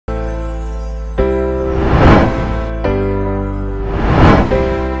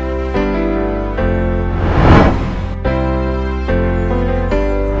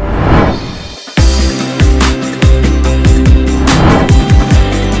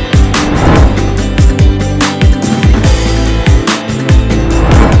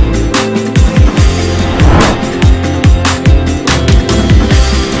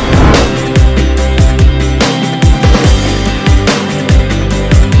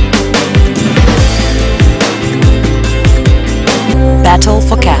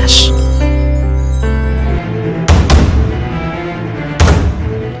cash.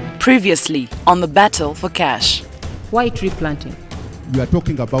 Previously on the battle for cash. Why tree planting? You are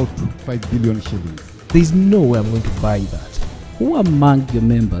talking about 5 billion shillings. There's no way I'm going to buy that. Who among your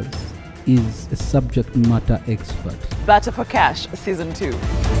members is a subject matter expert? Battle for Cash Season 2.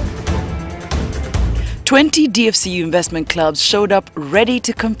 20 DFCU investment clubs showed up ready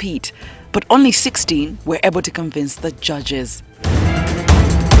to compete, but only 16 were able to convince the judges.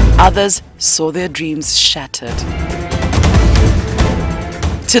 Others saw their dreams shattered.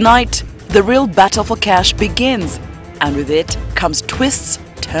 Tonight, the real battle for cash begins, and with it comes twists,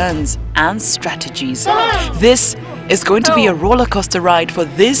 turns, and strategies. This is going to be a roller coaster ride for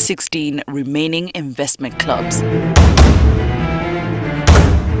these 16 remaining investment clubs.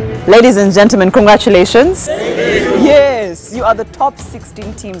 Ladies and gentlemen, congratulations. Yes, you are the top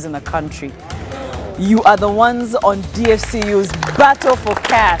 16 teams in the country. You are the ones on DFCU's battle for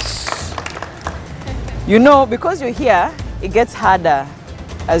cash. You know, because you're here, it gets harder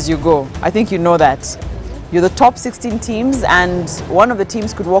as you go. I think you know that. You're the top 16 teams, and one of the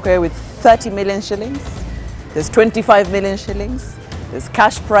teams could walk away with 30 million shillings. There's 25 million shillings. There's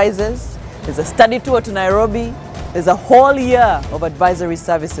cash prizes. There's a study tour to Nairobi. There's a whole year of advisory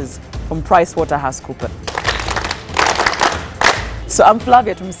services from PricewaterhouseCoopers. So I'm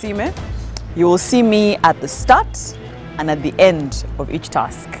Flavia Tumsime. You will see me at the start and at the end of each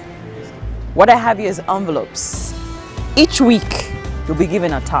task. What I have here is envelopes. Each week, you'll be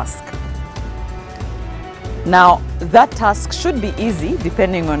given a task. Now, that task should be easy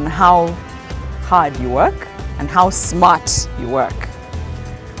depending on how hard you work and how smart you work.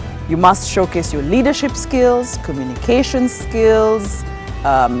 You must showcase your leadership skills, communication skills,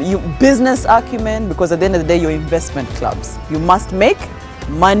 your business acumen, because at the end of the day, you're investment clubs. You must make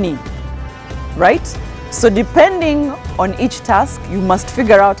money, right? So depending on each task, you must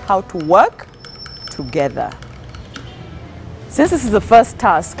figure out how to work together. Since this is the first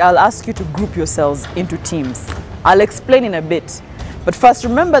task, I'll ask you to group yourselves into teams. I'll explain in a bit. But first,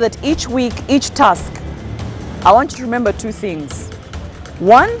 remember that each week, each task, I want you to remember two things.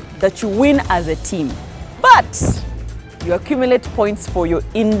 One, that you win as a team, but you accumulate points for your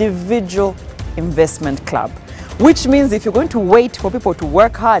individual investment club, which means if you're going to wait for people to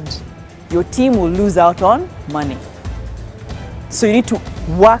work hard, your team will lose out on money. So you need to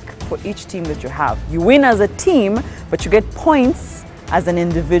work for each team that you have. You win as a team, but you get points as an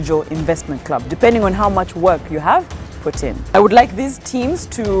individual investment club, depending on how much work you have put in. I would like these teams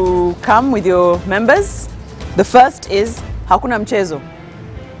to come with your members. The first is Hakuna Mchezo.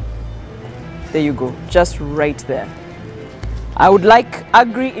 There you go, just right there. I would like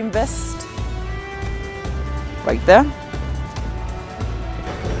Agri Invest, right there.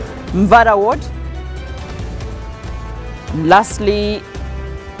 Mvara Ward. And lastly,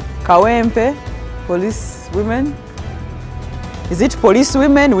 Kawempe, Police Women. Is it Police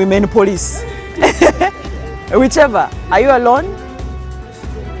Women, Women Police? Whichever. Are you alone?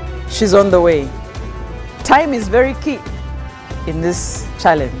 She's on the way. Time is very key in this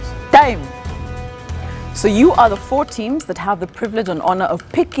challenge. Time. So you are the 4 teams that have the privilege and honor of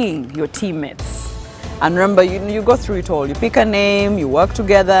picking your teammates. And remember, you go through it all. You pick a name, you work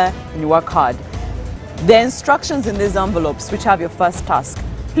together, and you work hard. The instructions in these envelopes, which have your first task,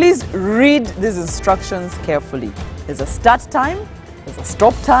 please read these instructions carefully. There's a start time, there's a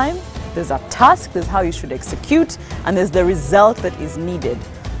stop time, there's a task, there's how you should execute, and there's the result that is needed.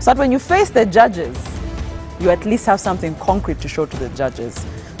 So that when you face the judges, you at least have something concrete to show to the judges.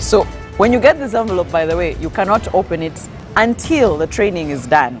 So when you get this envelope, by the way, you cannot open it until the training is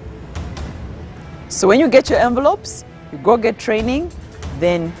done. So when you get your envelopes, you go get training,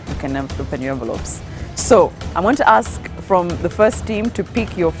 then you can open your envelopes. So I'm going to ask from the first team to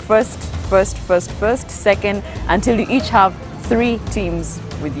pick your first, second, until you each have 3 teams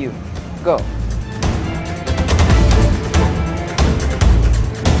with you. Go.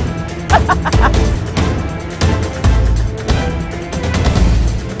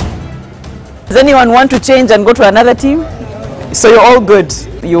 Does anyone want to change and go to another team? So you're all good.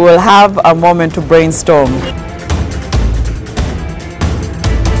 You will have a moment to brainstorm.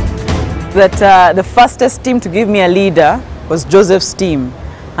 That the fastest team to give me a leader was Joseph's team.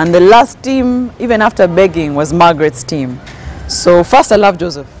 And the last team, even after begging, was Margaret's team. So first I love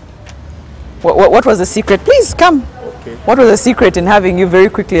Joseph. What was the secret? Please come. Okay. What was the secret in having you very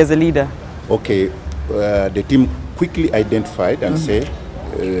quickly as a leader? Okay, the team quickly identified and say,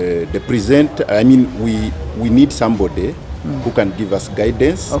 the present, I mean, we need somebody who can give us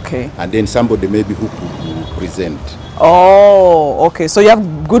guidance. Okay. And then somebody maybe who could present. Oh, okay. So you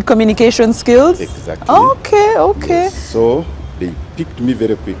have good communication skills? Exactly. Okay, okay. Yes. So they picked me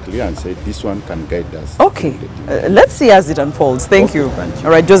very quickly and said, this one can guide us. Okay, let's see as it unfolds. Thank you.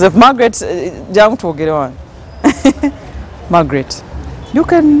 All right, Joseph. Margaret, jump to get on. Margaret, you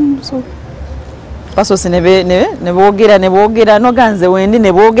can so. Pasos nebe nebogera no ganze wendi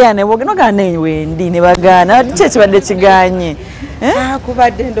nebogera no gane wendi nebagana cheche bade kiganye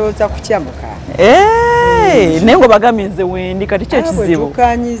kubadde ndoza kucyamuka nengo bagamize wendi kati cheche zibo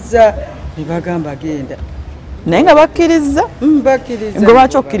tukanyiza nibagamba genda nenga bakiriza ngo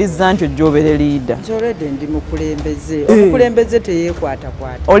bachokkiriza nti ojobere leader jorede ndi mukulembeze omukulembeze teyekwata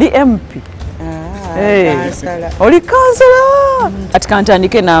oli MP oli kansala ati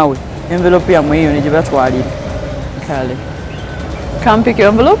kantandike nawe envelope ya mweyo ne jibatwalira kale come pick your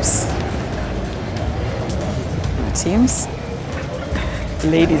envelopes teams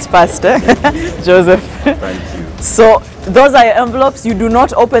ladies first Joseph. Thank you. So those are your envelopes. You do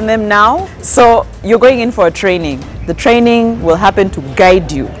not open them now. So you're going in for a training. The training will happen to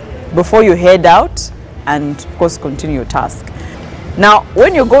guide you before you head out and of course continue your task. Now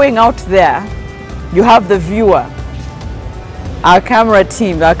when you're going out there, you have the viewer. Our camera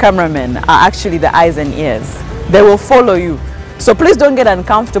team, our cameramen are actually the eyes and ears. They will follow you. So please don't get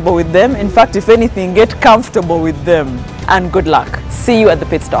uncomfortable with them. In fact, if anything, get comfortable with them. And good luck. See you at the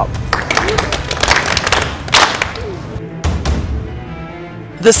pit stop.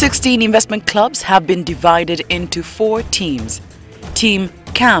 The 16 investment clubs have been divided into 4 teams. Team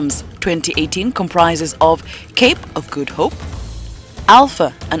CAMS 2018 comprises of Cape of Good Hope,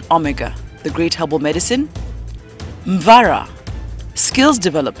 Alpha and Omega, the Great Herbal Medicine, Mvara, Skills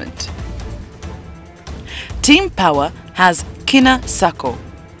Development. Team Power has Kina Sako,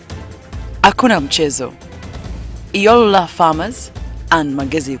 Akuna Mchezo, Iola Farmers and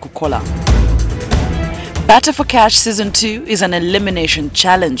Magezi Kukola. Battle for Cash Season 2 is an elimination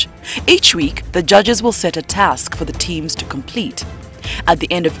challenge. Each week, the judges will set a task for the teams to complete. At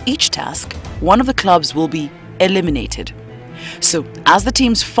the end of each task, one of the clubs will be eliminated. So, as the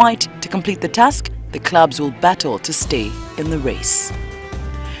teams fight to complete the task, the clubs will battle to stay in the race.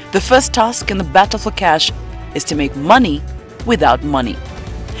 The first task in the Battle for Cash is to make money without money.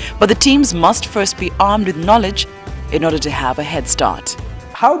 But the teams must first be armed with knowledge in order to have a head start.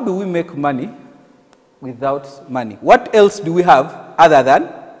 How do we make money without money? What else do we have other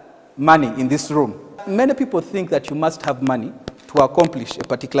than money in this room? Many people think that you must have money to accomplish a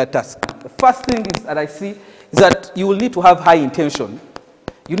particular task. The first thing is that I see is that you will need to have high intention.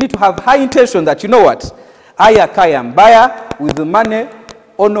 You need to have high intention that, you know what, Aya Kaya Mbaya, with the money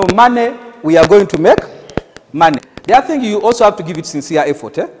or no money, we are going to make money. The other thing, you also have to give it sincere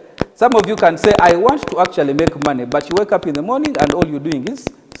effort. Some of you can say, I want to actually make money, but you wake up in the morning and all you're doing is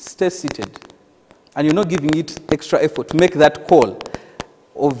stay seated. And you're not giving it extra effort to make that call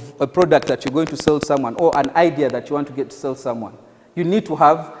of a product that you're going to sell someone or an idea that you want to get to sell someone. You need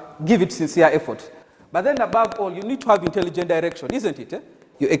to give it sincere effort. But then above all, you need to have intelligent direction, isn't it?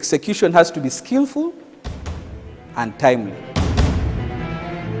 Your execution has to be skillful and timely.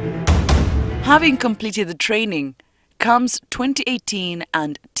 Having completed the training, CAMS 2018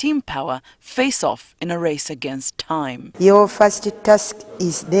 and Team Power face off in a race against time. Your first task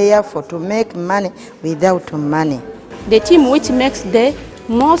is therefore to make money without money. The team which makes the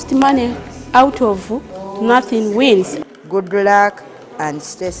most money out of nothing wins. Good luck and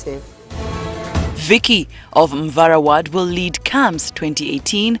stay safe. Vicky of Mvarawad will lead CAMS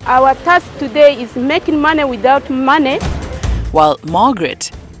 2018. Our task today is making money without money. While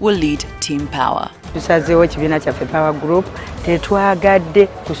Margaret will lead Team Power. Tusazeewo ekibiina kyaffe Power Group tetwagadde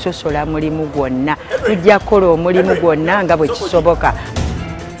kusosola mulimu gwonna. Tujja kukola omulimu gwonna nga bwe kisoboka.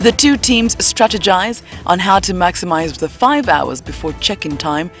 The two teams strategize on how to maximize the 5 hours before check-in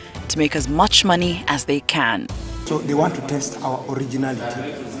time to make as much money as they can. So they want to test our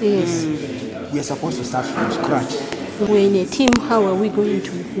originality. Yes. We are supposed to start from scratch. When a team, how are we going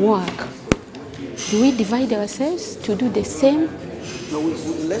to work? Do we divide ourselves to do the same? No,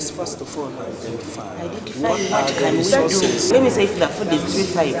 let's first of all identify what can we do. Let me say if the food is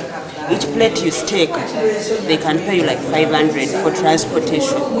 3-5, each plate you stake, they can pay you like 500 for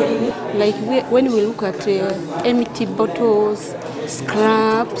transportation. Like when we look at empty bottles,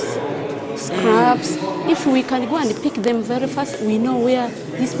 scraps, if we can go and pick them very fast, we know where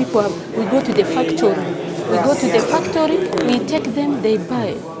these people are. We go to the factory. We take them, they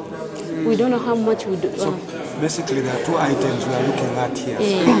buy. We don't know how much we do. So basically there are 2 items we are looking at here.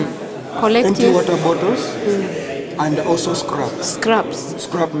 Collective. Empty water bottles and also scraps.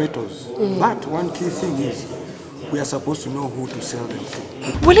 Scrap metals. But one key thing is we are supposed to know who to sell them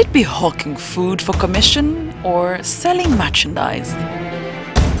to. Will it be hawking food for commission or selling merchandise?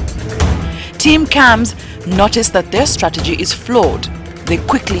 Team CAMS notice that their strategy is flawed. They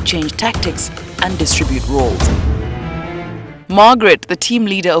quickly change tactics and distribute roles. Margaret, the team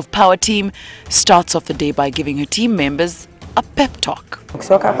leader of Power Team, starts off the day by giving her team members a pep talk.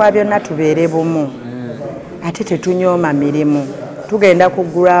 Okusooka kwa byonna tubeere bumu ate tetunyooma mirimu tugenda ku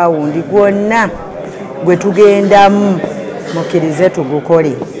ground gwonna gwe tugendamu mukkirize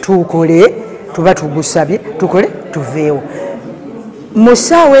tugukole tukole tuba tugusabye tukole tuveewo mu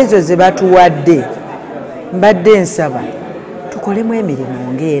ssaawa ezo ze batuwadde mbadde nsaba tukolemu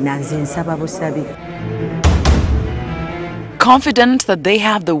emirimu ng'ena nze nsaba busabi. Confident that they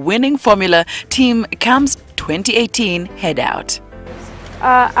have the winning formula, Team Camps 2018 head out.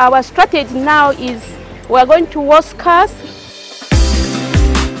 Our strategy now is we're going to wash cars.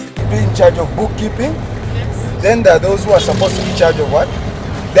 Be in charge of bookkeeping. Then there are those who are supposed to be in charge of what?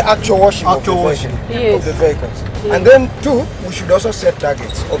 The actual washing of the vehicles. Yes. And then two, we should also set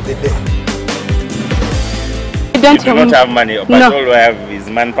targets of the day. We do not have money, but all we have is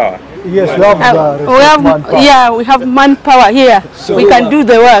manpower. Yes, we have manpower here. So we can do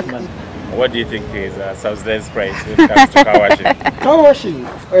the work. What do you think is subsidized price when it comes to car washing? Car washing,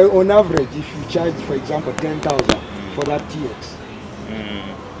 on average, if you charge, for example, 10,000 for that TX,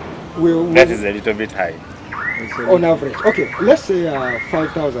 that is a little bit high. On average, okay, let's say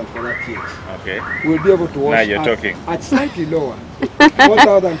 5,000 for that TX. Okay. We'll be able to wash now you're talking. At slightly lower,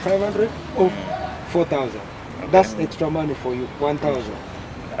 4,500 or 4,000. Okay. That's extra money for you, 1,000.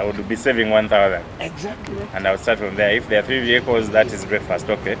 I would be saving 1,000. Exactly. And I would start from there. If there are 3 vehicles, that is breakfast,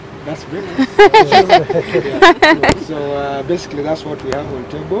 okay? That's breakfast. So basically that's what we have on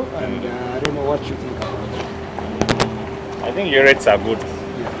table, and I don't know what you think about it. I think your rates are good.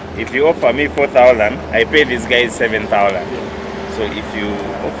 If you offer me 4,000, I pay these guys 7,000. So if you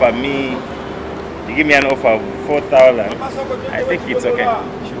offer me, you give me an offer of 4,000, I think it's okay.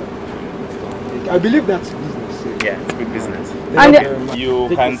 Sure. I believe that's business. Yeah, it's good business. And you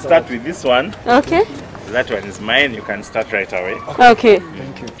can start with this one. Okay. That one is mine. You can start right away. Okay.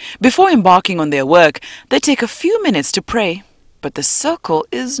 Thank you. Before embarking on their work, they take a few minutes to pray, but the circle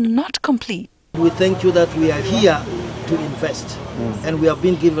is not complete. We thank you that we are here to invest, and we have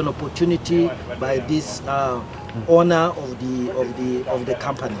been given opportunity by this owner of the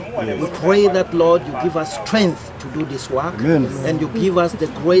company. We pray that, Lord, you give us strength to do this work, and you give us the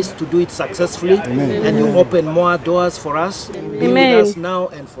grace to do it successfully, and you open more doors for us. Be with us now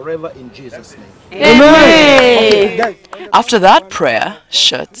and forever in Jesus' name. Amen. After that prayer,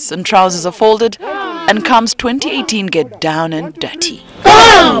 shirts and trousers are folded, and Camps 2018 get down and dirty.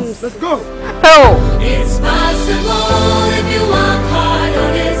 Comes! Let's go! Oh! It's possible if you work hard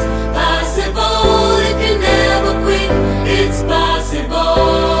on it. Possible if you never quit. It's possible.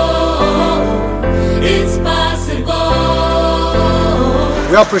 It's possible.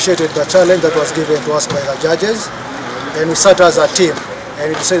 We appreciated the challenge that was given to us by the judges, and we sat as a team and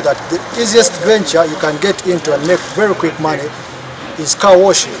we decided that the easiest venture you can get into and make very quick money is car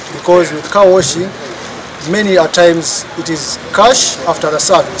washing, because with car washing, many a times it is cash after the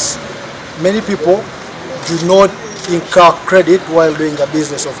service. Many people do not incur credit while doing the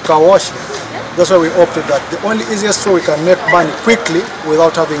business of car washing. That's why we opted that the only easiest way we can make money quickly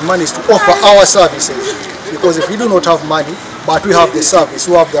without having money is to offer our services. Because if we do not have money, but we have the service,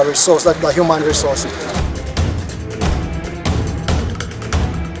 we have the resource, like the human resource.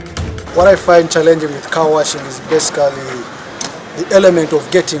 What I find challenging with car washing is basically the element of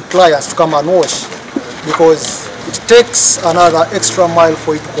getting clients to come and wash, because it takes another extra mile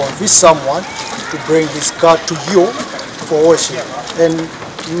for you to convince someone to bring his car to you for washing. And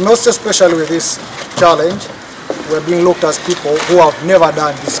most especially with this challenge, we're being looked as people who have never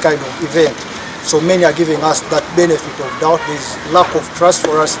done this kind of event. So many are giving us that benefit of doubt. There's lack of trust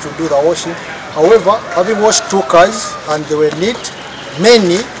for us to do the washing. However, having washed 2 cars and they were neat,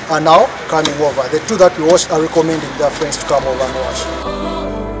 many are now coming over. The 2 that we washed are recommending their friends to come over and wash.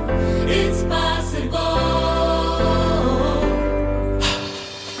 It's possible.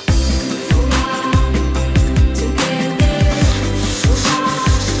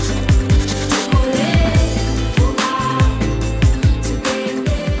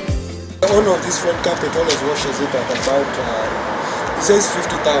 The owner of this Fred carpet always washes it at about, he says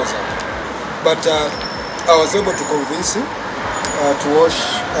 50,000. But I was able to convince him to wash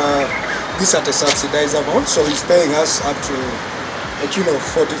this at a subsidized amount, so he's paying us up to a tune of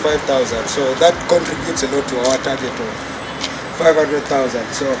 45,000. So that contributes a lot to our target of 500,000.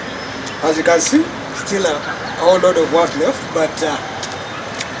 So as you can see, still a whole lot of work left, but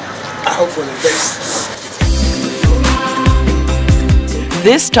I hope for the best.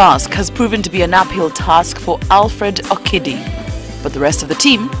 This task has proven to be an uphill task for Alfred Okidi, but the rest of the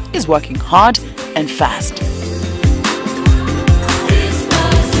team is working hard and fast.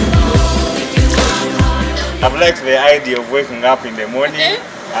 I've liked the idea of waking up in the morning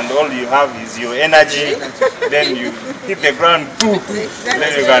and all you have is your energy, then you hit the ground, poof,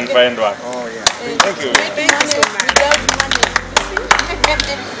 then you can find work. Oh, yeah. Thank you.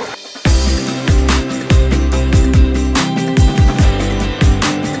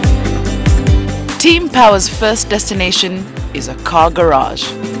 Team Power's first destination is a car garage.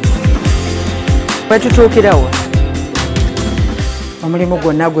 Wetutuukirawo omulimu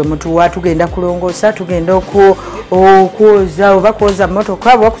gwonna gwe mutuwa tugenda kulongoosa tugenda okwoza oba kwoza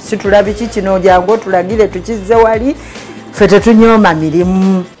mmotoka oba kusitula biki kino jangu otulagire tukizze wali ffe tetunyooma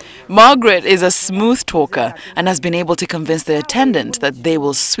mirimu. Margaret is a smooth talker and has been able to convince the attendant that they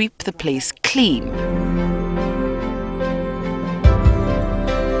will sweep the place clean.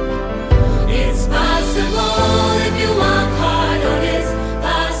 It's possible if you work hard on it.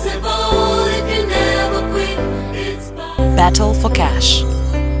 Possible if you never quit. It's possible. Battle for cash.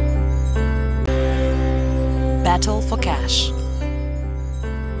 Battle for cash.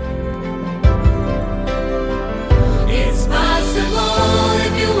 It's possible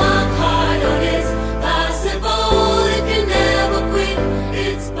if you work hard on it. Possible if you never quit.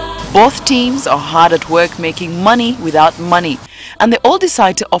 It's possible. Both teams are hard at work making money without money, and they all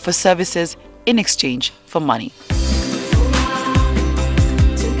decide to offer services in exchange for money.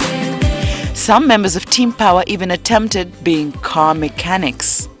 Some members of Team Power even attempted being car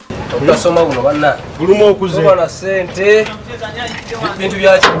mechanics.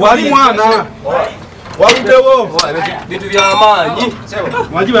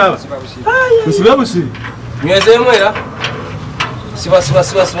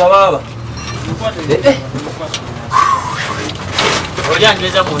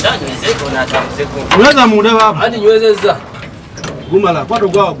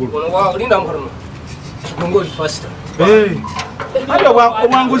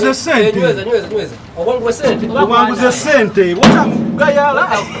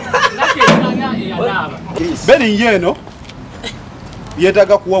 Beni yeno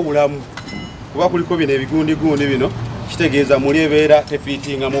yetaga kuwabulamu kuba kuliko bino ebigundi bino kitegeeza muli ebeera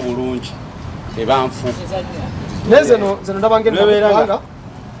tefiitinga mu bulungi ebanfu nezeno ndabange nga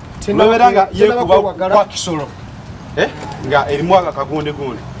yekuba kwa kisolo nga erimu akagundi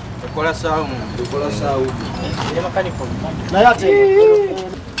ekola saawu naye ate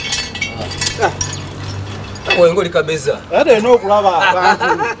Wengo likabeza. Ate n'okulaba abantu.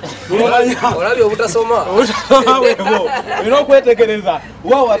 Olabye obutasoma. Olina okwetegereza.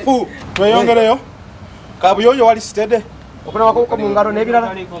 Wawafu tweyongereyo. Kabuyonjo wali stede. Okulaba ko mu ngalo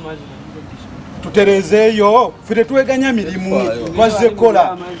n'ebirala. Tuterezeeyo ffe tetweganya mirimu twazze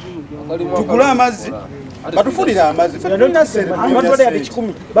kola. Tugula amazzi. Batufulira amazzi.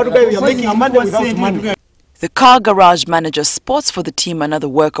 The car garage manager spots for the team another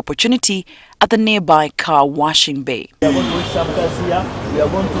work opportunity at the nearby car washing bay. We are going to waste some cars here. We are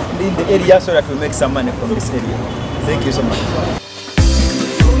going to clean the area so that we make some money from this area. Thank you so much.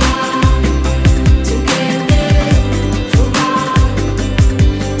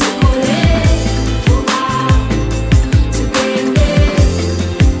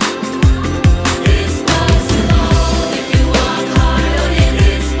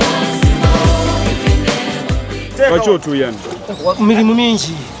 Mirimu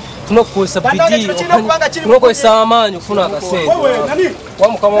mingi tunokukozesa bidii tunokozesa amaanyi okufuna akasente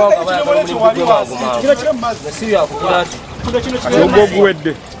wamukama wange abayagala omulimu gw'emagumaago nasiyo yakugula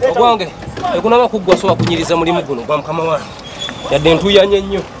oguwedde ogwange egunaba kuggwa soba kunyiriza mulimu guno gwa mukama wange yadde ntuyanye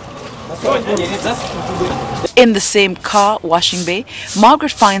nnyo. In the same car washing bay,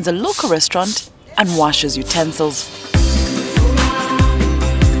 Margaret finds a local restaurant and washes utensils.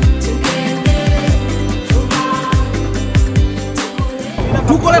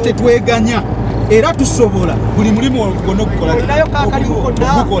 Tukola tetweganya era tusobola buli mulimu gwonna okukola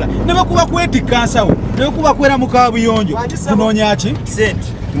ne bekuba kwetikka nsawo ne bekuba kwera mu kaabuyonjo tunoonya ki? Sente.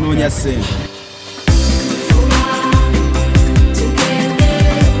 Tunoonya sente.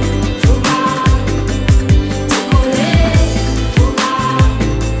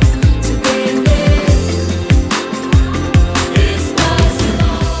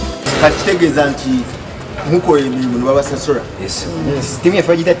 Kati kitegeeza nti mukola emirimu ne babasasula. Tiimu yaffe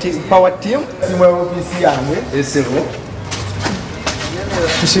bagiyita power team. Simu office yange.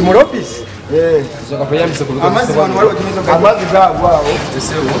 Tusimula office? Amazzi wano waliwo kimezo amazzi gaagwawo.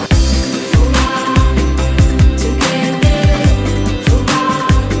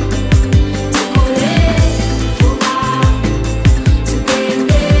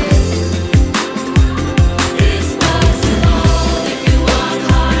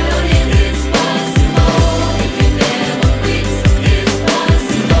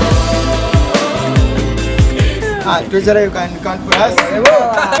 Treasurer, you can count for us. Full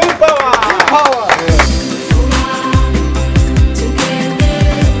power. Full power.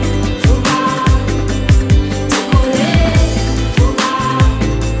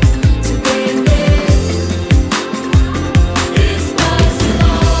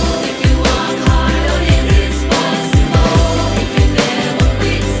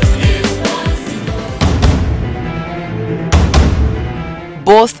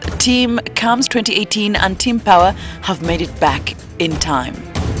 Both Team CAMS 2018 and Team Power have made it back in time.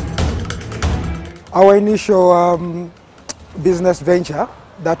 Our initial business venture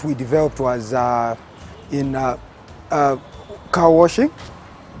that we developed was in car washing.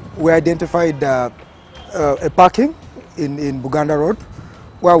 We identified a parking in Buganda Road,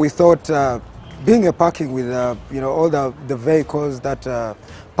 where we thought being a parking with all the vehicles that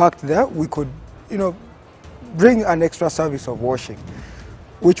parked there, we could bring an extra service of washing,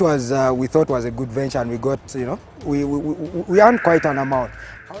 which was we thought was a good venture, and we got we earned quite an amount.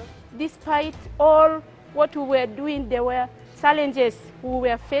 Despite all what we were doing, there were challenges we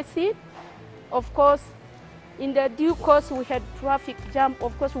were facing. Of course, in the due course, we had traffic jam.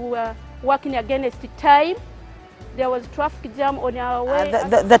 Of course, we were working against the time. There was traffic jam on our way.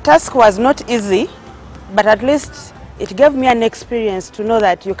 The task was not easy, but at least it gave me an experience to know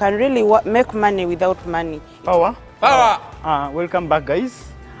that you can really make money without money. Power. Welcome back, guys.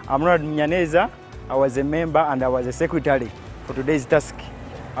 I'm Ronald Nyaneza. I was a member and I was a secretary for today's task.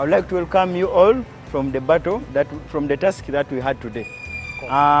 I would like to welcome you all from the task that we had today.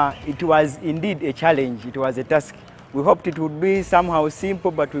 It was indeed a challenge. It was a task. We hoped it would be somehow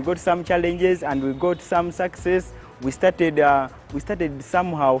simple, but we got some challenges and we got some success. We started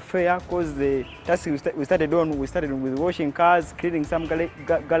somehow fair because the task we started with washing cars, cleaning some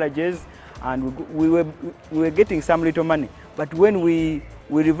garages, and we were getting some little money. But when we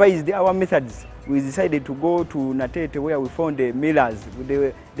revised our methods, we decided to go to Natete, where we found the millers.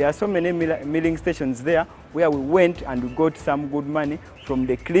 There are so many milling stations there where we went and we got some good money from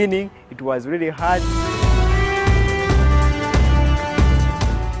the cleaning. It was really hard.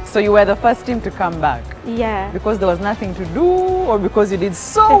 So you were the first team to come back? Yeah. Because there was nothing to do, or because you did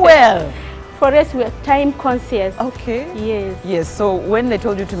so well? For us, we are time conscious. Okay. Yes. Yes, so when they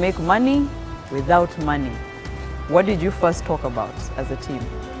told you to make money without money, what did you first talk about as a team?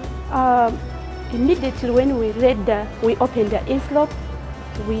 Immediately when we we opened the envelope,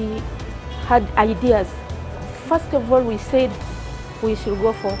 we had ideas. First of all, we said we should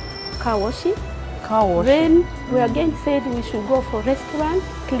go for car washing. Car washing. Then we again said we should go for restaurant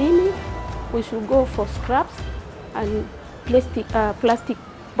cleaning. We should go for scraps and plastic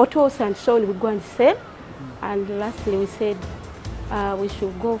bottles and so on. We go and sell. And lastly, we said we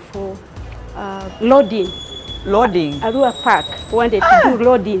should go for loading. Loading? Arua Park wanted to do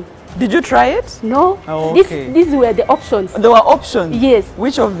loading. Did you try it? No. Oh, okay. These were the options. There were options? Yes.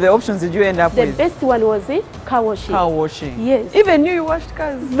 Which of the options did you end up with? The best one was car washing. Car washing? Yes. Even you washed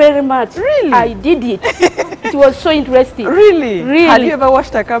cars? Very much. Really? I did it. It was so interesting. Really? Really. Had you ever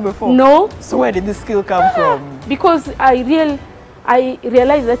washed a car before? No. So where did this skill come from? Because I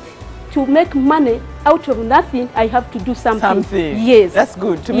realized that to make money out of nothing, I have to do something. Yes. That's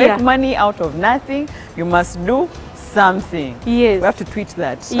good. To make money out of nothing, you must do something. Yes. We have to tweet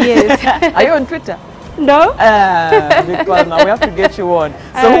that. Yes. Are you on Twitter? No. Big Palma, we have to get you on.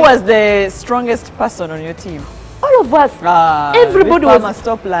 So who was the strongest person on your team? All of us. Everybody Big Palma,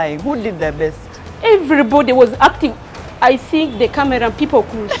 stop lying. Who did the best? Everybody was active. I think the camera people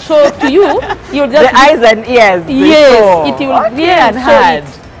could show to you. You'll just the eyes and ears. Yes, it will really and hard.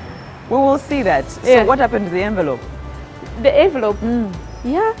 We will see that. Yeah. So what happened to the envelope? The envelope?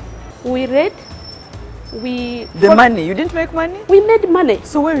 Yeah, we read. The money? You didn't make money? We made money.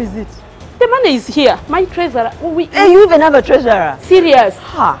 So where is it? The money is here. My treasurer. Hey, you even have a treasurer? Serious.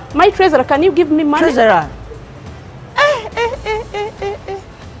 My treasurer, can you give me money? Treasurer.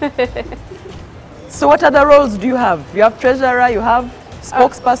 So what other roles do you have? You have treasurer, you have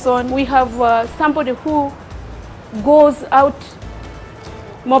spokesperson. We have somebody who goes out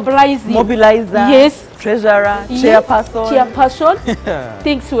mobilizing. Mobilizer. Yes. Treasurer, yes. chairperson. Chairperson.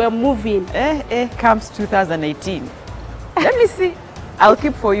 Things were moving. CAMS 2018. Let me see. I'll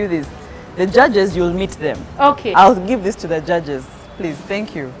keep for you this. The judges, you'll meet them. Okay. I'll give this to the judges. Please,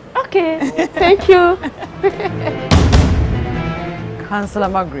 thank you. Okay, thank you. Councillor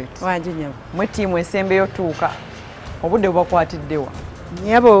Margaret. Mwe team esembeyo tuuka. Obudde bwakwatiddewa.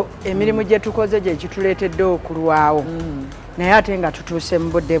 Nyabo emirimu gye tukoze gye kituleetedde okulwawo. Naye ate nga tutuuse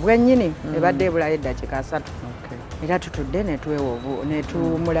mu budde bwennyini ebadde ebulayo eddakiika 3. Era tutudde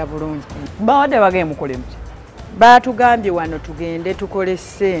netuwumula bulungi. Bawadde bagee mukole muki? Baatugambye wano tugende tukole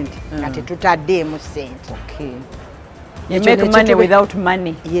ssente nga tetutaddeemu ssente. You make money without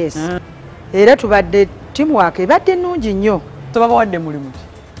money. Yes. Era tubadde teamwork ebadde nnungi nnyo. Tobabawadde mulimu ki?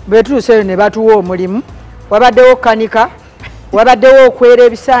 Betuuseeyo ne batuwa omulimu. Wabaddewo kanika, wabaddewo okwera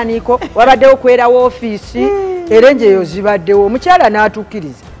ebisaaniiko, wabaddewo okwera woofiisi, era enjeyo zibaddewo. Omukyala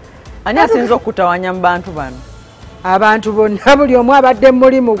n'atukkiriza. Ani asinza okutawanya mu bantu bano? Abantu bonna buli omu abadde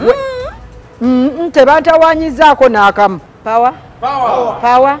mulimu gwe. Tebantawanyizaako n'akamu. Power?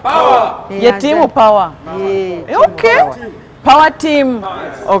 Ye team power. Okay. Power team.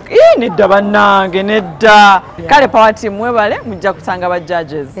 Okay. Nedda bannange nedda. Kale power team mwebale mujja kusanga ba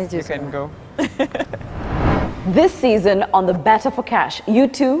judges. You can go. This season on the Battle for Cash, you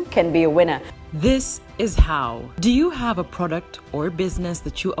too can be a winner. This is how. Do you have a product or business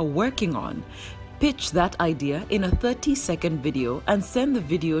that you are working on? Pitch that idea in a 30-second video and send the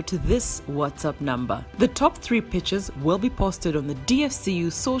video to this WhatsApp number. The top 3 pitches will be posted on the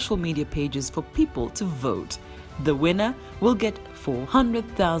DFCU social media pages for people to vote. The winner will get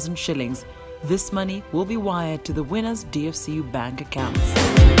 400,000 shillings. This money will be wired to the winner's DFCU bank accounts.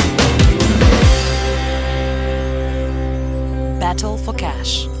 Battle for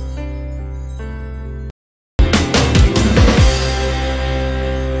Cash.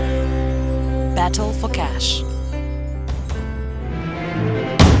 Battle for Cash.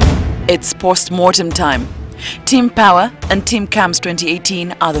 It's post-mortem time. Team Power and Team Camps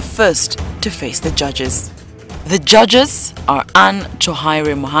 2018 are the first to face the judges. The judges are Anne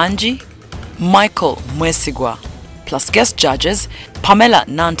Chohaire Mohanji, Michael Mwesigwa, plus guest judges Pamela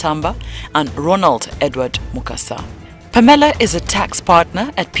Nantamba and Ronald Edward Mukasa. Pamela is a tax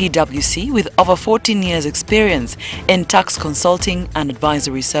partner at PwC with over 14 years experience in tax consulting and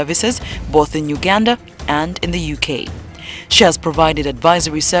advisory services both in Uganda and in the UK. She has provided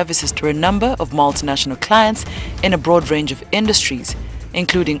advisory services to a number of multinational clients in a broad range of industries,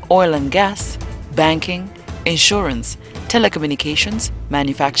 including oil and gas, banking, insurance, telecommunications,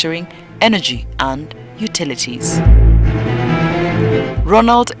 manufacturing, energy and utilities.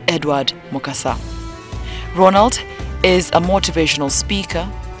 Ronald Edward Mukasa. Ronald is a motivational speaker,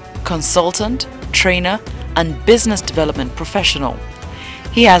 consultant, trainer, and business development professional.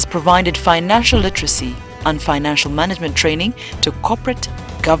 He has provided financial literacy and financial management training to corporate,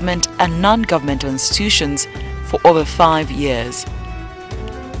 government, and non-governmental institutions for over 5 years.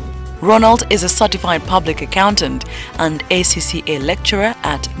 Ronald is a certified public accountant and ACCA lecturer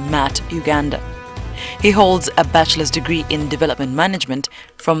at MAT Uganda. He holds a bachelor's degree in development management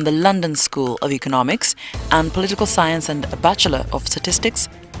from the London School of Economics and political science and a bachelor of statistics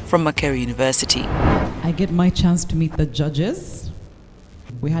from Makerere University. I get my chance to meet the judges.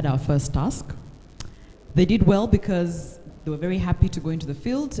 We had our first task. They did well because they were very happy to go into the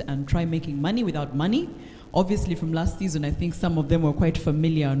field and try making money without money. Obviously from last season, I think some of them were quite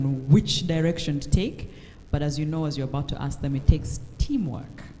familiar on which direction to take. But as you know, as you're about to ask them, it takes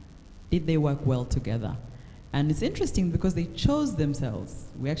teamwork. Did they work well together? And it's interesting because they chose themselves.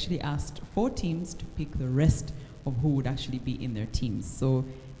 We actually asked 4 teams to pick the rest of who would actually be in their teams. So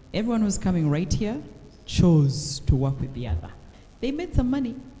everyone who's coming right here chose to work with the other. They made some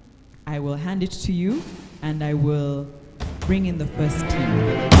money. I will hand it to you and I will bring in the first team.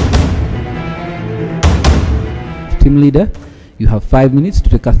 Team leader, you have 5 minutes to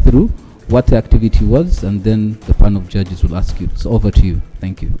take us through what the activity was, and then the panel of judges will ask you. So over to you.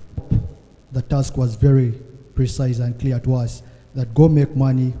 Thank you. The task was very precise and clear to us that go make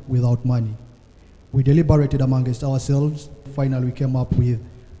money without money. We deliberated amongst ourselves. Finally, we came up with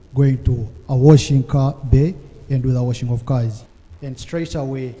going to a washing car bay and do the washing of cars. And straight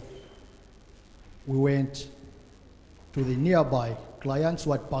away, we went to the nearby clients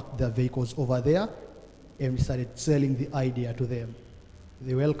who had parked their vehicles over there, and we started selling the idea to them.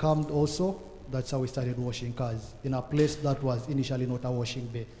 They welcomed also. That's how we started washing cars in a place that was initially not a washing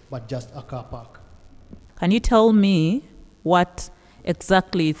bay, but just a car park. Can you tell me what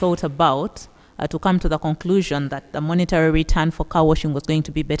exactly you thought about to come to the conclusion that the monetary return for car washing was going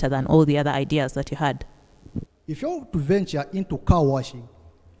to be better than all the other ideas that you had? If you're to venture into car washing,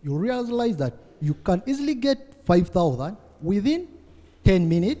 you realize that you can easily get 5,000 within 10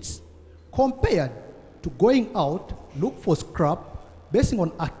 minutes compared to going out, look for scrap, basing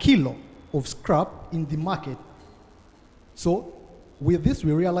on a kilo of scrap in the market. So with this,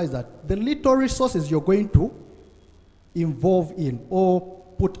 we realize that the little resources you're going to involve in or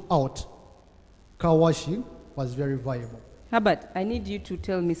put out car washing was very viable. Herbert, I need you to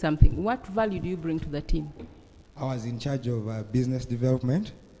tell me something. What value do you bring to the team? I was in charge of business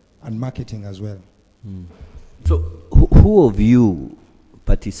development and marketing as well. So who of you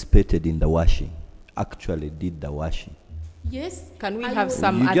participated in the washing, actually did the washing? Yes, can we have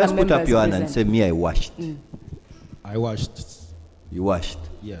some you other just put up members your hand and present? say, me, I washed. I washed. You washed?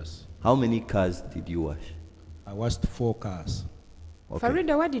 Yes. How many cars did you wash? I washed 4 cars. Okay.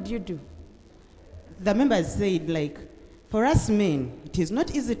 Farida, what did you do? The members said, like, for us men, it is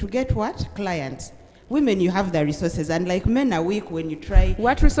not easy to get what? Clients. Women, you have the resources, and like men are weak when you try.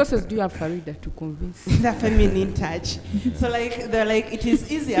 What resources do you have, Farida, to convince? The feminine touch. So like, they're like, it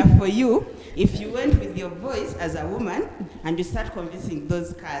is easier for you if you went with your voice as a woman and you start convincing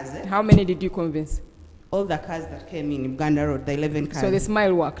those cars. How many did you convince? All the cars that came in Uganda Road, the 11 cars. So the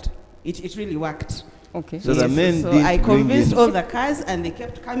smile worked? It really worked. Okay. So the men So did I bring convinced in- all the cars and they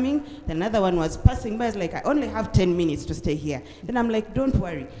kept coming. Another one was passing by. I was like, I only have 10 minutes to stay here. Then I'm like, don't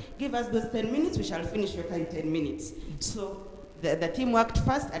worry. Give us those 10 minutes. We shall finish your car in 10 minutes. So the team worked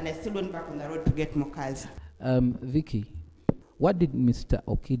fast and I still went back on the road to get more cars. Vicky, what did Mr.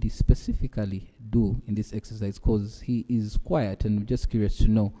 Okidi specifically do in this exercise? Because he is quiet and I'm just curious to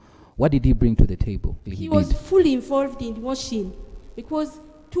know, what did he bring to the table? He was fully involved in washing because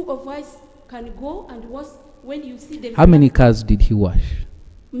 2 of us can go and wash when you see them. How many cars did he wash?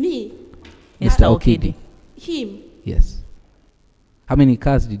 Me. Mr. Okidi. Him. Yes. How many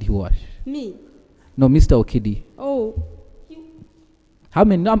cars did he wash? Me. No, Mr. Okidi. Oh. How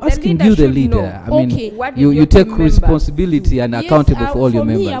many? I'm The asking leader you, the should leader. know. I mean, Okay. What you, did you your take team member responsibility and Yes, accountable for all your for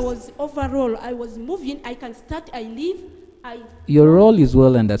members. me, I was overall, I was moving. I can start, I leave. Your role is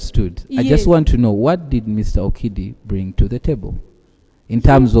well understood. I Yes. just want to know, what did Mr. Okidi bring to the table in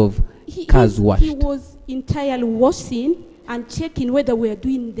terms of cars washed? He was entirely washing and checking whether we are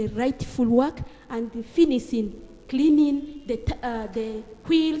doing the rightful work and the finishing, cleaning the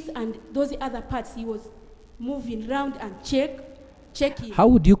wheels and those other parts. He was moving around and checking. How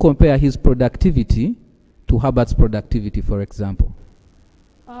would you compare his productivity to Herbert's productivity, for example?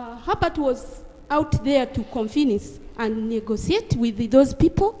 Herbert was out there to convince and negotiate with those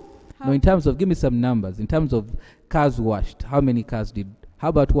people. No, in terms of, give me some numbers. In terms of cars washed, how many cars did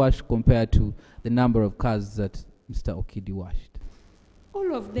Herbert wash compared to the number of cars that Mr. Okidi washed?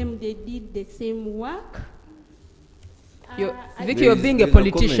 All of them, they did the same work. Vicky, you're being a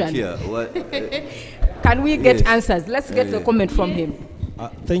politician. Can we get Yes. answers? Let's get a comment from him.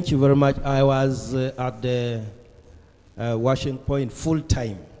 Thank you very much. I was at the washing point full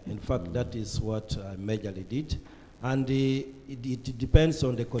time. In fact, that is what I majorly did. And it depends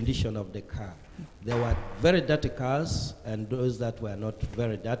on the condition of the car. There were very dirty cars and those that were not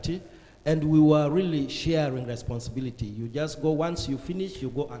very dirty. And we were really sharing responsibility. You just go, once you finish, you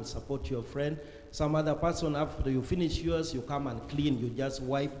go and support your friend. Some other person, after you finish yours, you come and clean. You just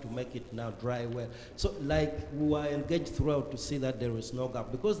wipe to make it now dry well. So like we were engaged throughout to see that there is no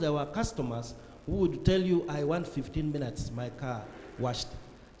gap. Because there were customers who would tell you, I want 15 minutes, my car washed.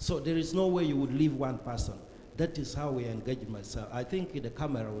 So there is no way you would leave one person. That is how we engage myself. I think the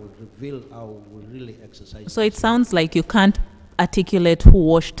camera will reveal how we really exercise. So it sounds like you can't articulate who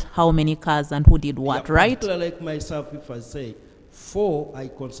washed how many cars and who did what, Yeah, right? particularly like myself, if I say 4, I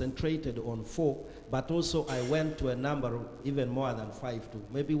concentrated on 4, but also I went to a number of even more than 5 too.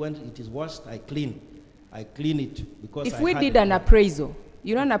 Maybe when it is washed, I clean it because If I we had did it. an appraisal,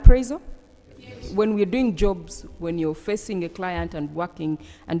 you know an appraisal? Yes. When we're doing jobs, when you're facing a client and working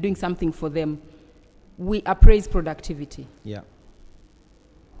and doing something for them, we appraise productivity. Yeah.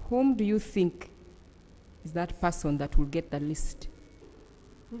 Whom do you think is that person that will get the list?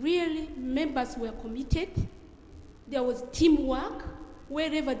 Really, members were committed. There was teamwork.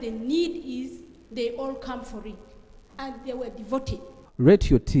 Wherever the need is, they all come for it. And they were devoted. Rate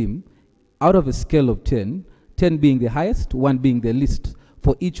your team out of a scale of 10, 10 being the highest, 1 being the least,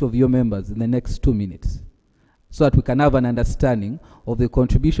 for each of your members in the next 2 minutes, so that we can have an understanding of the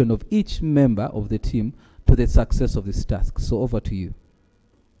contribution of each member of the team to the success of this task. So over to you.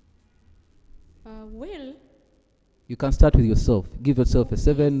 Well, You can start with yourself. Give yourself a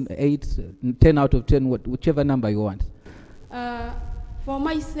 7, 8, 10 out of 10, whichever number you want. for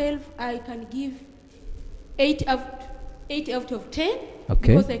myself, I can give 8 out of 10.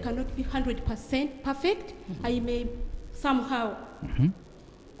 Okay. Because I cannot be 100% perfect. I may somehow.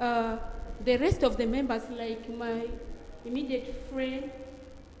 The rest of the members, like my immediate friend,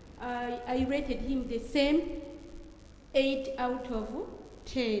 I rated him the same, 8 out of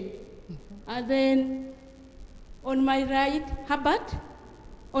 10. And then on my right, Herbert.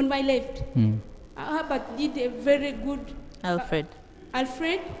 On my left, Herbert did a very good. Alfred.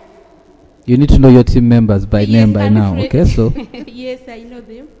 Alfred. You need to know your team members by name by now, okay? So Yes, I know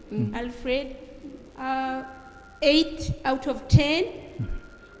them. Alfred, 8 out of 10.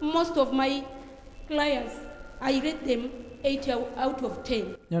 Most of my clients, I rate them 8 out of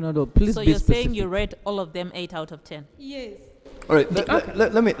 10. no, please So be you're saying specific. you rate all of them 8 out of 10? Yes. All right,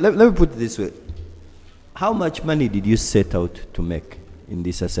 let me put it this way. How much money did you set out to make in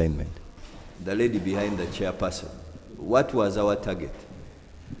this assignment? The lady behind the chairperson. What was our target?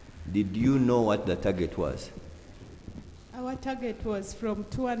 Did you know what the target was? Our target was from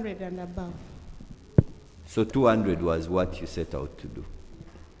 200 and above. So 200 was what you set out to do.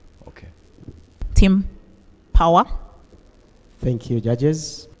 Okay. Team Power. Thank you,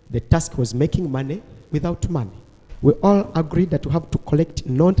 judges. The task was making money without money. We all agreed that we have to collect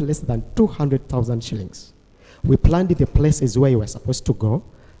not less than 200,000 shillings. We planned the places where we were supposed to go,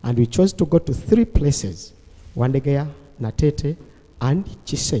 and we chose to go to 3 places: Wandegeya, Natete, and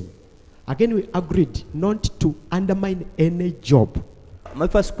Chisenyi. Again, we agreed not to undermine any job. My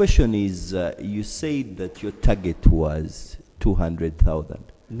first question is, you said that your target was 200,000.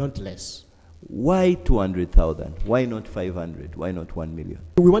 Not less. Why 200,000? Why not 500? Why not 1 million?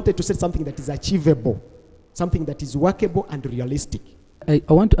 We wanted to set something that is achievable, something that is workable and realistic. I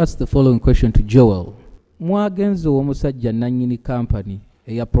want to ask the following question to Joel. Mwagenze omusajja nannyini company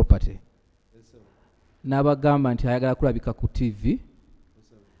eya property. N'abagamba nti ayagala kulabika ku TV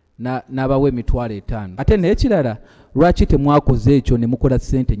n'abawa emitwalo 5. Ate n'ekirala lwaki temwakoze ekyo ne mukola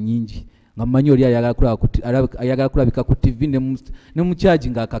ssente nnyingi nga mumanyi oli ayagala kulabika ku TV ne mukyaji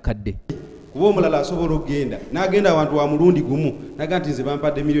ng'akakadde? Kuba omulala asobola okugenda n'agenda abantu wa mulundi gumu naga nti nze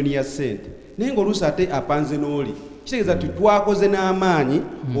bampadde miliyoni ya ssente naye ng'oluusi ate apanze n'oli kitegeeza nti twakoze n'amaanyi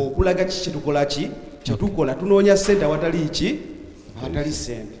okulaga kiki kyetukola kyetukola tunoonya ssente awatali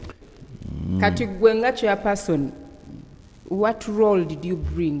ssente. Kati gwe nga chairperson, what role did you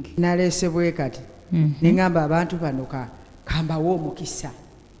bring? Naleese bwe kati neŋŋamba abantu bano kambawo omukisa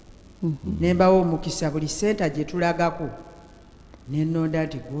nembawo omukisa buli ssente gye tulagako nennonda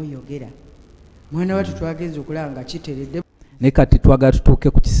nti gw'oyogera mwana wattu twagenza okulaba nga kiteredde. Ne kati twagala tutuuke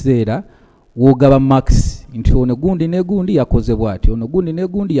ku kiseera w'ogaba max nti ono gundi ne gundi yakoze bw'ati, ono gundi ne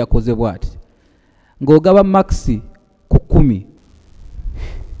gundi yakoze bw'ati, ng'ogaba max ku 10.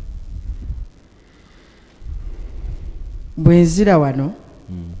 Bwe nzira wano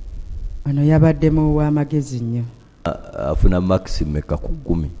yabaddemu ow'amagezi nnyo. Afuna max meka ku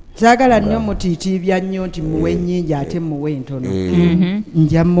 10. Saagala nnyo mutiitiibya nnyo nti muwe nnyingi ate muwe ntono.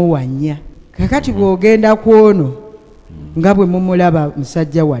 Nja muwa nnya. Kakati bw'ogenda ku ono nga bwe mumulaba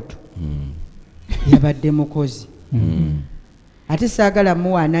musajja wattu yabadde mukozi. Ate saagala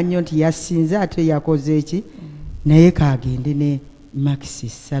muwaana nnyo nti yasinze ate yakoze eki naye kaagende ne max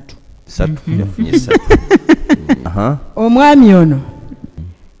 3. Yafunye 3. Omwami ono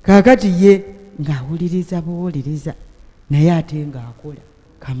kaakati ye ng'awuliriza buwuliriza naye ate ng'akola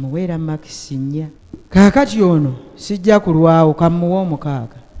kamuweera max 4. Kaakati ono sijja kulwawo kamuwa 6.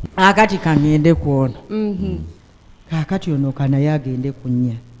 Akati kangende ku ono. Kaakati ono kanaye agende ku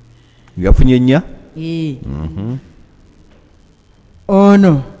 4. Yafunye 4?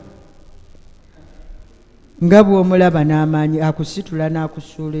 Ono nga bw'omulaba n'amaanyi akusitula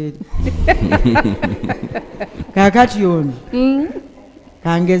n'akusuula eri. Kaakati ono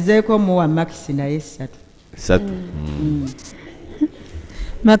kangezeeko muwa max naye 3.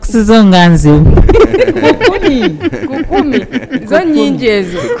 Max zo nga nzibu. Kukumi. Zo nnyingi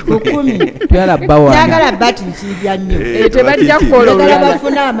ezo. 10. Twala bawa. Yagala bati nkiibya nnyo. Tebajja kukola olulala. Yagala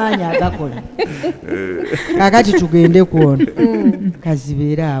bafuna amaanyi agakola. Kaakati tugende ku ono.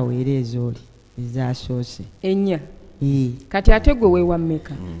 Kazibeera awo era ezooli ezasoose. 4. Kati ate gwe weewa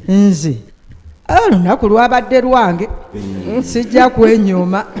mmeka? Nze olunaku lwabadde lwange sijja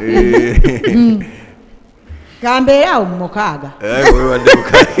kwenyooma. Kambeera awo mu 6.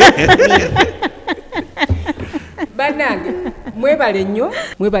 Bannange mwebale nnyo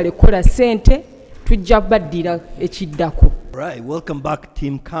mwebale kukola ssente tujja kubaddira ekiddako. Right, welcome back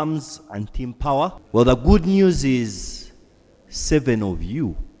Team Comes and Team Power. Well, the good news is 7 of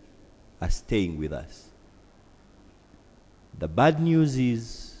you are staying with us. The bad news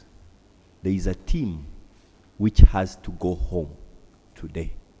is there is a team which has to go home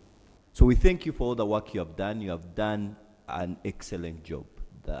today. So we thank you for all the work you have done. You have done an excellent job.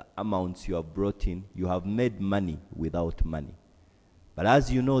 The amounts you have brought in, you have made money without money. But as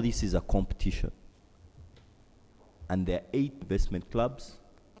you know, this is a competition. And there are 8 investment clubs.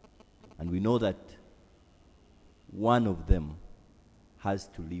 And we know that one of them has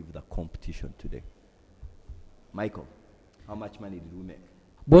to leave the competition today. Michael, how much money did we make?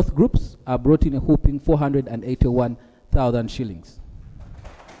 Both groups are brought in a whopping 481,000 shillings.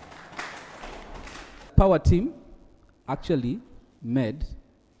 Power team actually made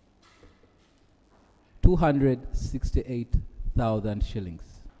 268,000 shillings.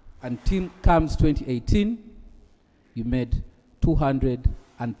 And Team Comes 2018, you made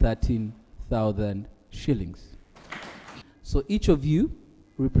 213,000 shillings. So each of you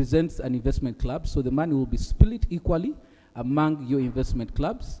represents an investment club, so the money will be split equally among your investment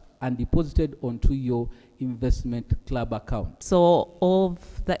clubs and deposited onto your investment club account. So of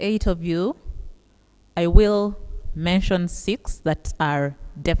the 8 of you, I will mention 6 that are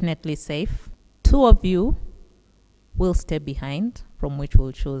definitely safe. 2 of you will stay behind, from which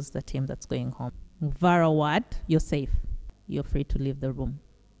we'll choose the team that's going home. Varawad, you're safe. You're free to leave the room.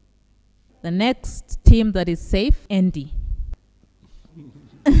 The next team that is safe, Andy.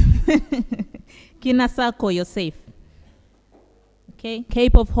 Kinasako, you're safe. Okay.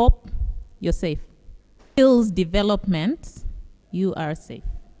 Cape of Hope, you're safe. Hills Development, you are safe.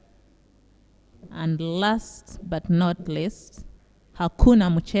 And last but not least, Hakuna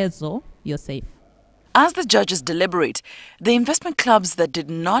Mchezo, you're safe. As the judges deliberate, the investment clubs that did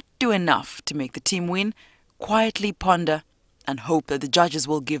not do enough to make the team win quietly ponder and hope that the judges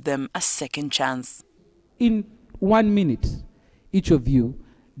will give them a second chance. In 1 minute, each of you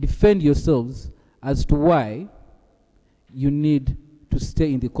defend yourselves as to why you need to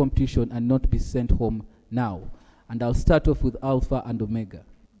stay in the competition and not be sent home now. And I'll start off with Alpha and Omega.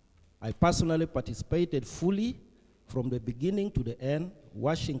 I personally participated fully from the beginning to the end,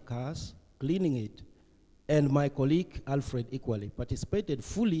 washing cars, cleaning it, and my colleague Alfred equally participated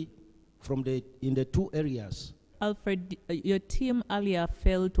fully in the 2 areas. Alfred, your team earlier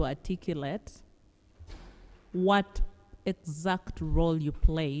failed to articulate what exact role you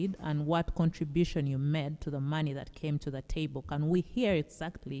played and what contribution you made to the money that came to the table. Can we hear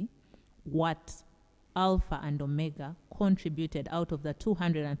exactly what Alpha and Omega contributed out of the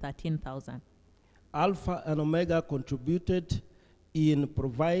 213,000? Alpha and Omega contributed in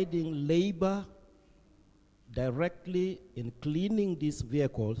providing labor directly in cleaning these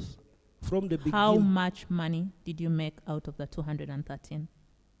vehicles from the beginning. How much money did you make out of the 213?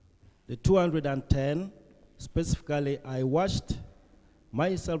 The 210, specifically, I washed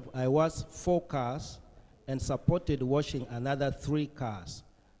 4 cars and supported washing another 3 cars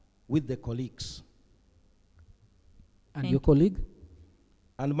with the colleagues. And your colleague?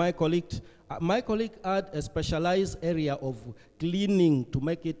 And my colleague had a specialized area of cleaning to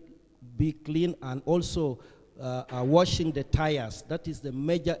make it be clean, and also washing the tires. That is the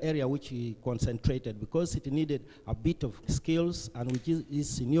major area which he concentrated, because it needed a bit of skills, and with his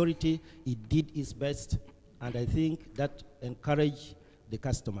seniority, he did his best, and I think that encouraged the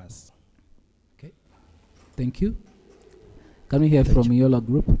customers. Okay, thank you. Can we hear from Yola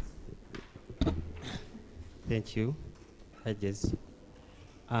Group? Thank you, judges.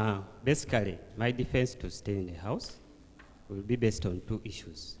 Basically, my defense to stay in the house will be based on 2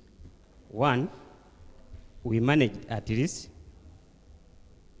 issues. One, we managed at least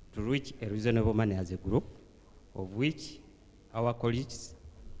to reach a reasonable money as a group, of which our colleagues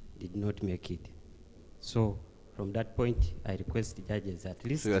did not make it. So from that point, I request the judges at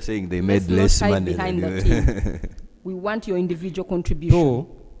least. So you are saying they made less money behind than the you. team. We want your individual contribution.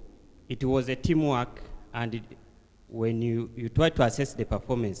 So it was a teamwork, and when you try to assess the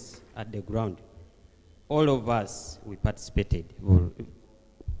performance at the ground, all of us, we participated.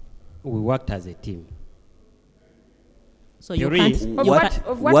 We worked as a team. So you can't.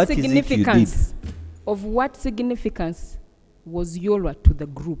 Of what significance? Of what significance was Yola to the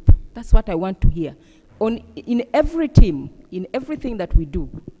group? That's what I want to hear. In every team, in everything that we do,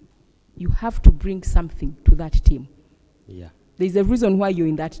 you have to bring something to that team. Yeah. There's a reason why you're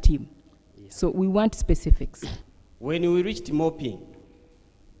in that team. Yeah. So we want specifics. When we reached mopping,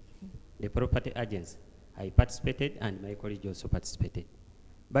 the property agents, I participated and my colleague also participated.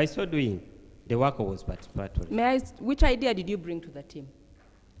 By so doing, the worker was participatory. May I ask, which idea did you bring to the team?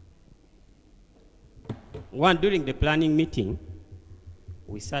 One, during the planning meeting,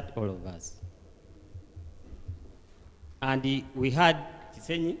 we sat all of us. And we had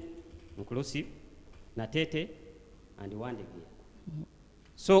Kisenyi, Inclusive, Natete, and Wandegi.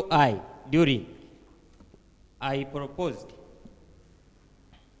 So I proposed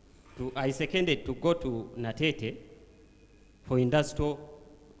I seconded to go to Natete for industrial,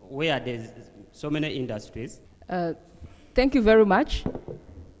 where there's so many industries. Thank you very much.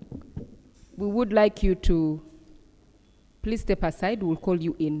 We would like you to please step aside. We'll call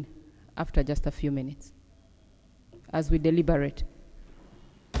you in after just a few minutes as we deliberate.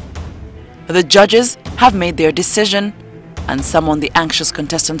 The judges have made their decision and summoned the anxious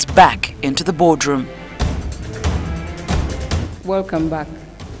contestants back into the boardroom. Welcome back.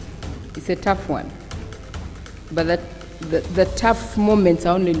 It's a tough one, but the tough moments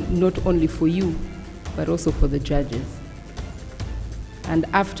are not only for you, but also for the judges. And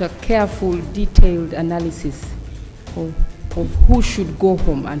after careful, detailed analysis of who should go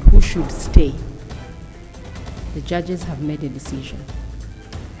home and who should stay, the judges have made a decision.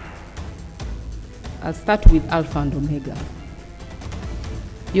 I'll start with Alpha and Omega.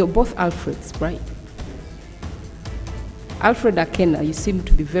 You're both Alfreds, right? Alfred Akena, you seem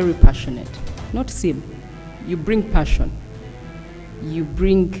to be very passionate. Not seem, you bring passion. You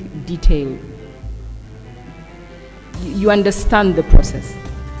bring detail. You understand the process.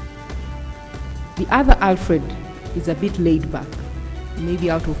 The other Alfred is a bit laid back,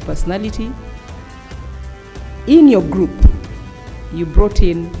 maybe out of personality. In your group, you brought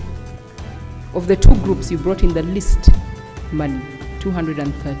in, of the two groups, you brought in the least money,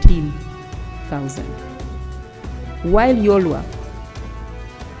 213,000. While Yolwa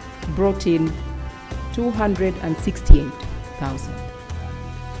brought in 268,000.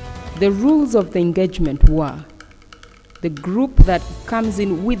 The rules of the engagement were the group that comes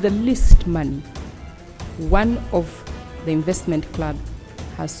in with the least money, one of the investment club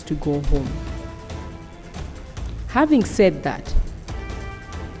has to go home. Having said that,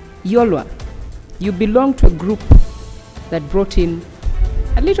 Yolwa, you belong to a group that brought in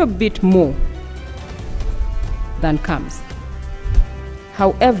a little bit more than comes.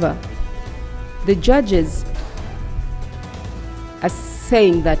 However, the judges are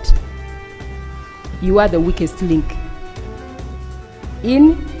saying that you are the weakest link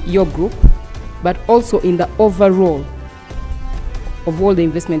in your group, but also in the overall of all the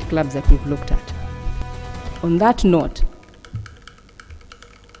investment clubs that we've looked at. On that note,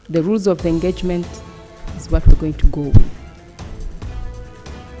 the rules of the engagement is what we're going to go with.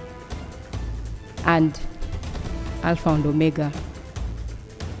 And Alpha and Omega,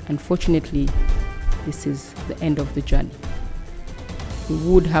 unfortunately, this is the end of the journey. We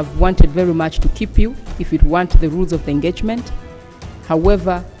would have wanted very much to keep you if you'd want the rules of the engagement.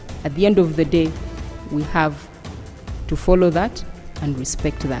 However, at the end of the day, we have to follow that and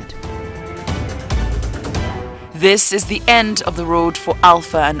respect that. This is the end of the road for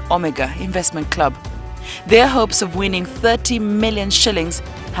Alpha and Omega Investment Club. Their hopes of winning 30 million shillings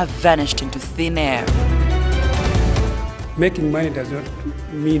have vanished into thin air. Making money does not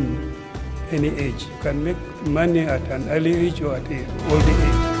mean any age. You can make money at an early age or at an old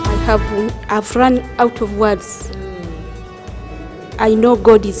age. I've run out of words. I know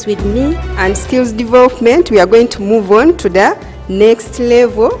God is with me. And skills development, we are going to move on to the next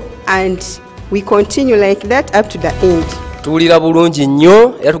level, and we continue like that up to the end. Tuwulira bulungi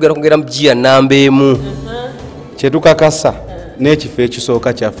nnyo era tugenda kugera mu gia namba emu. Kyetukakasa n'ekifo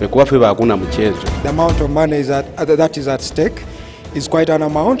ekisooka kyaffe kuba ffe baakuna muchezo. The amount of money that is at stake is quite an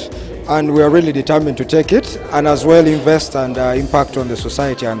amount, and we are really determined to take it and as well invest and impact on the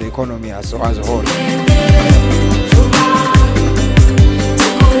society and the economy as a whole.